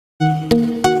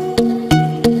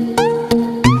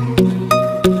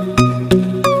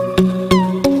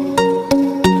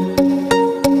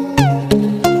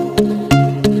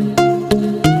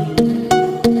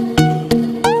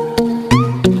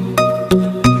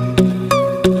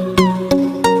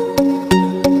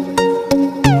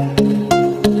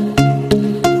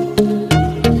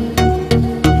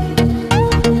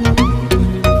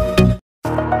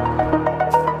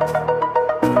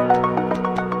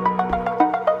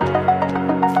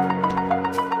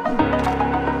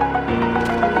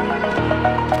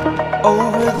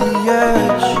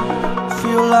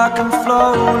like I'm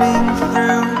floating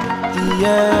through the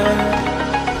air.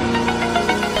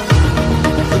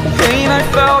 The pain I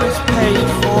felt is paid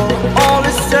for, all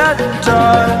is said and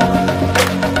done.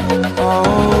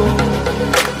 Oh,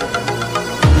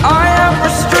 I am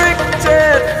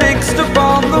restricted, fixed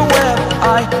upon the web.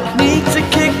 I need to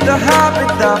kick the habit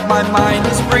that my mind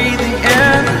is breathing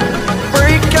in.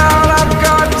 Break out, I've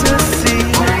got to see.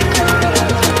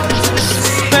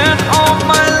 Spent all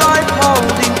my life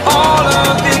holding all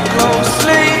of it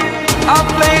closely. I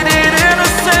played it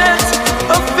innocent,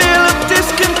 a feel of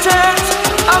discontent.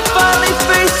 I'm finally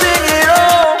facing it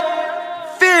all,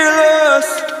 fearless.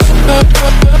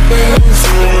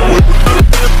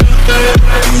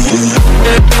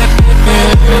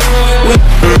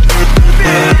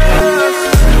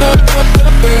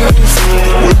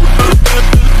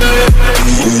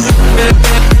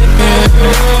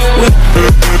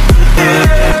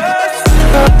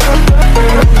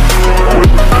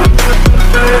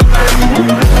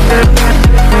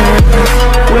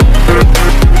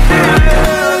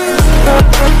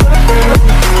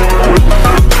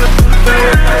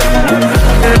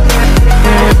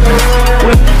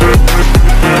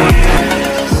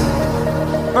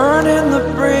 Burning the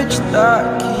bridge that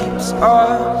keeps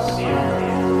us.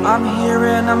 I'm here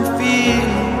and I'm feeling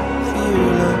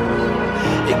fearless.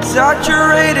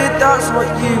 Exaggerated, that's what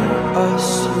you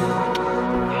assume.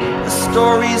 The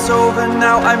story's over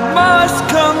now, I must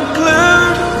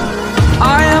conclude.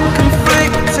 I am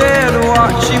conflicted,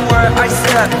 watching where I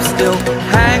step still,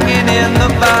 hanging in the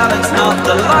balance. Not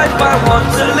the life I want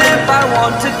to live, I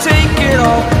want to take it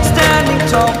all. Standing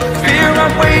tall, fear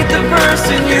I've weighed the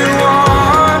person you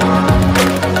are.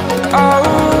 Oh,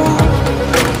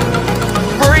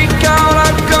 break out,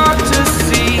 I've got to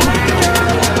see.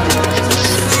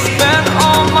 Spent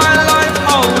all my life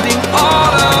holding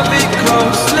all of it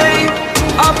closely.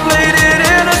 I played it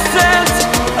innocent,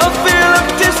 a feel of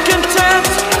discontent.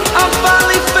 I'm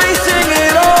finally facing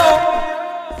it all,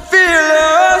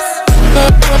 fearless.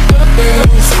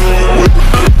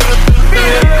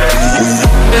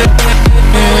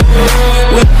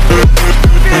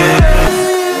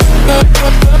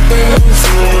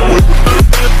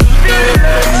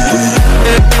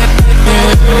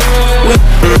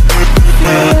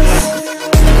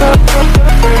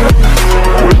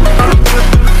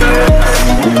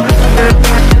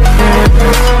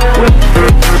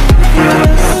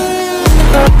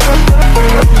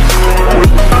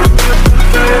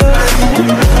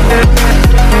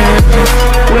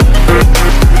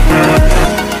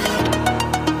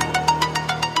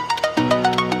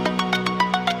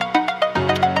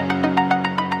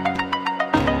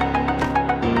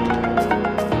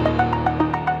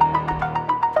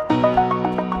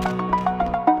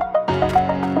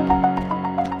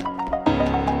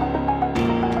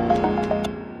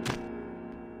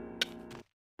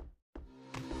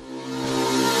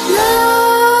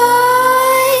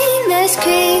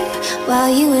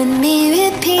 While you and me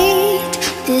repeat,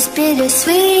 this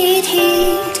bittersweet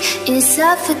heat is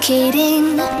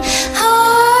suffocating.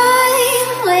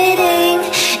 I'm waiting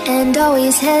and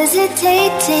always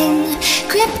hesitating.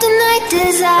 Kryptonite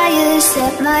desires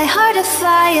set my heart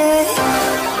afire.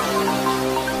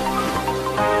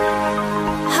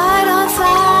 Heart on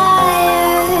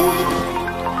fire.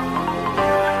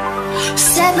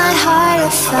 Set my heart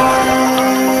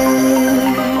afire.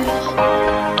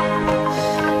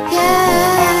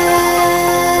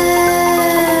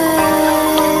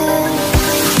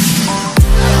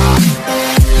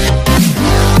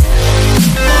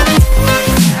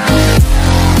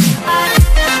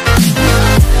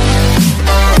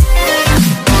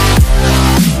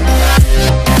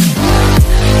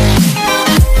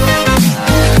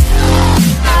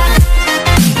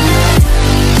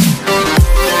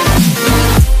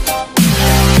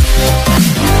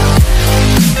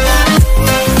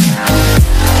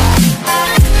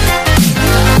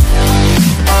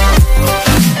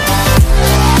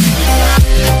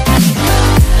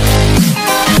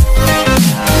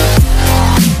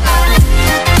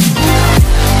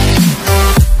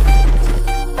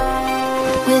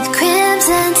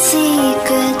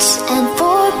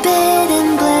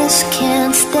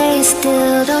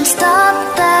 Don't stop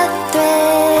that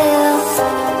thrill.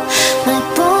 My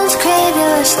bones crave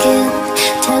your skin.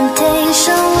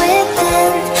 Temptation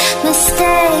within.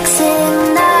 Mistakes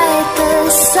ignite the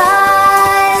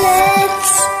silence.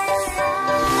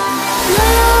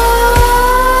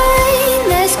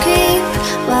 Nightmares creep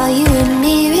while you and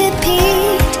me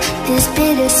repeat. This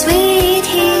bittersweet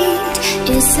heat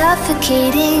is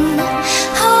suffocating.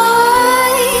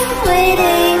 I'm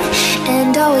waiting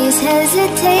and always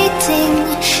hesitating.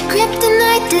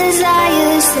 Kryptonite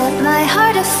desires set my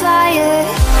heart afire.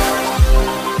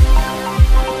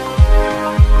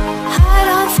 Heart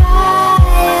on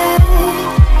fire.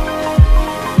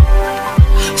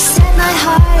 Set my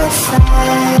heart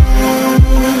afire.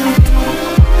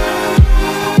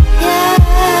 Yeah.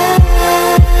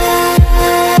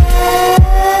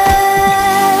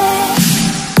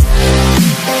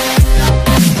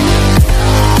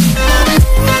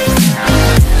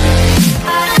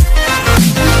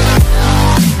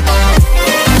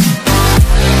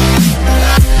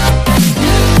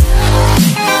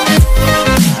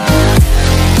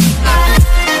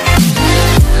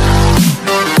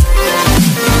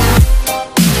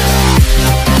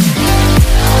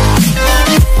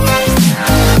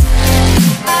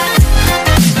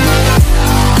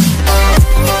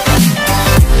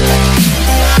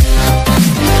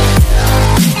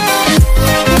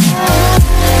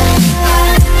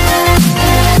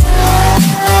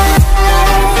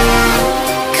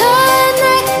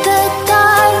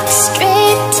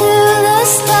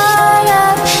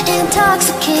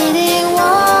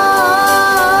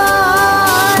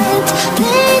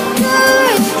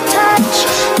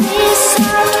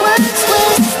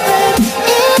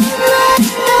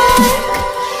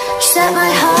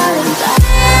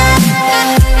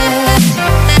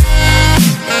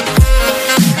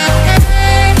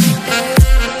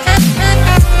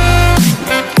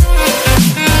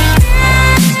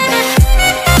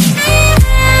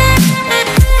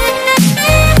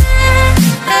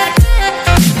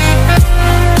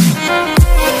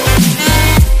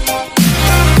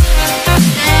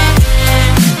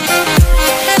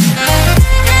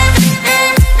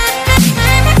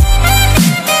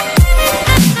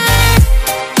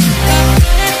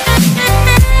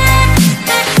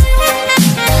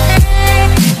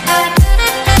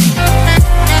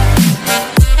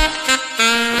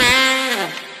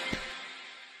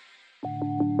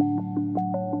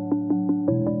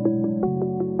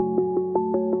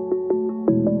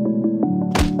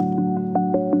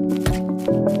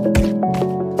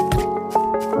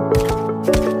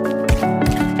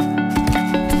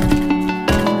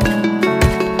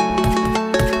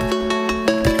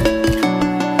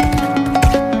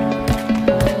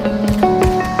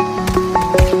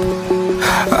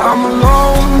 I'm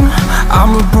alone,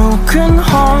 I'm a broken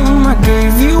home. I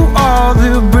gave you all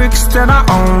the bricks that I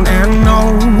own and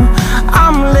know.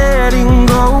 I'm letting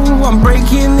go, I'm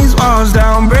breaking these walls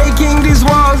down, breaking these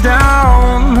walls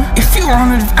down. If you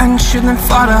want adventure, then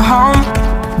fly to home.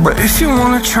 But if you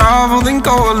wanna travel, then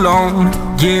go alone.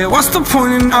 Yeah, what's the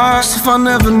point in us if I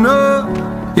never know?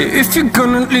 Yeah, if you're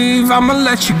gonna leave, I'ma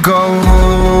let you go.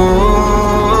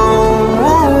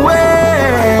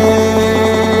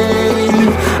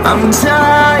 I'm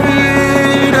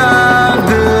tired of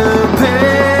the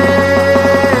pain.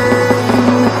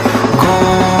 Go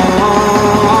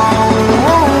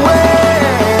away.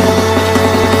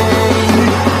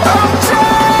 I'm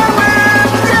tired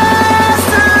of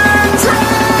yesterday.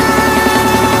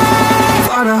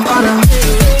 Fada, fada.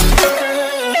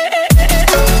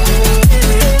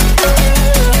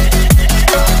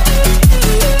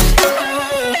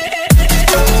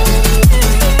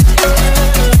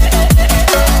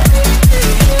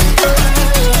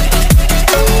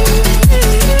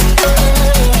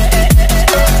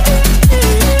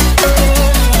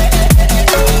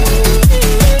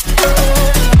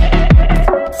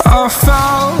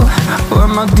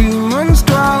 My demons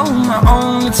dwell, my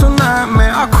own little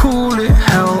nightmare, I call it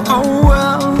hell, oh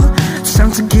well. It's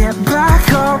time to get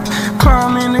back up,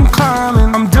 climbing and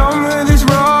climbing. I'm done with this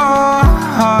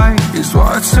ride, is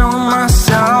what I tell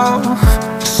myself,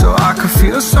 so I could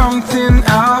feel something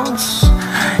else.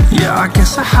 Yeah, I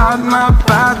guess I had my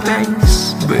bad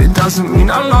days, but it doesn't mean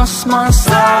I lost my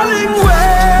style. Darling,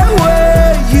 where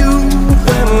were you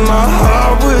when my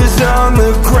heart was on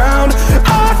the ground?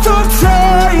 I thought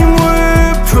time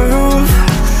would prove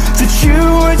that you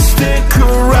would stick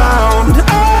around.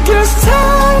 I guess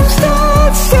time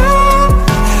stood still,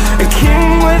 a king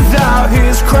without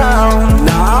his crown.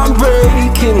 Now I'm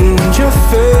breaking and you're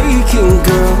faking,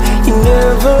 girl. You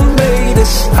never made a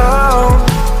sound.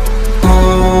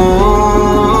 Oh,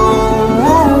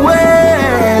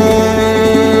 wait,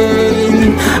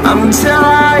 I'm tired.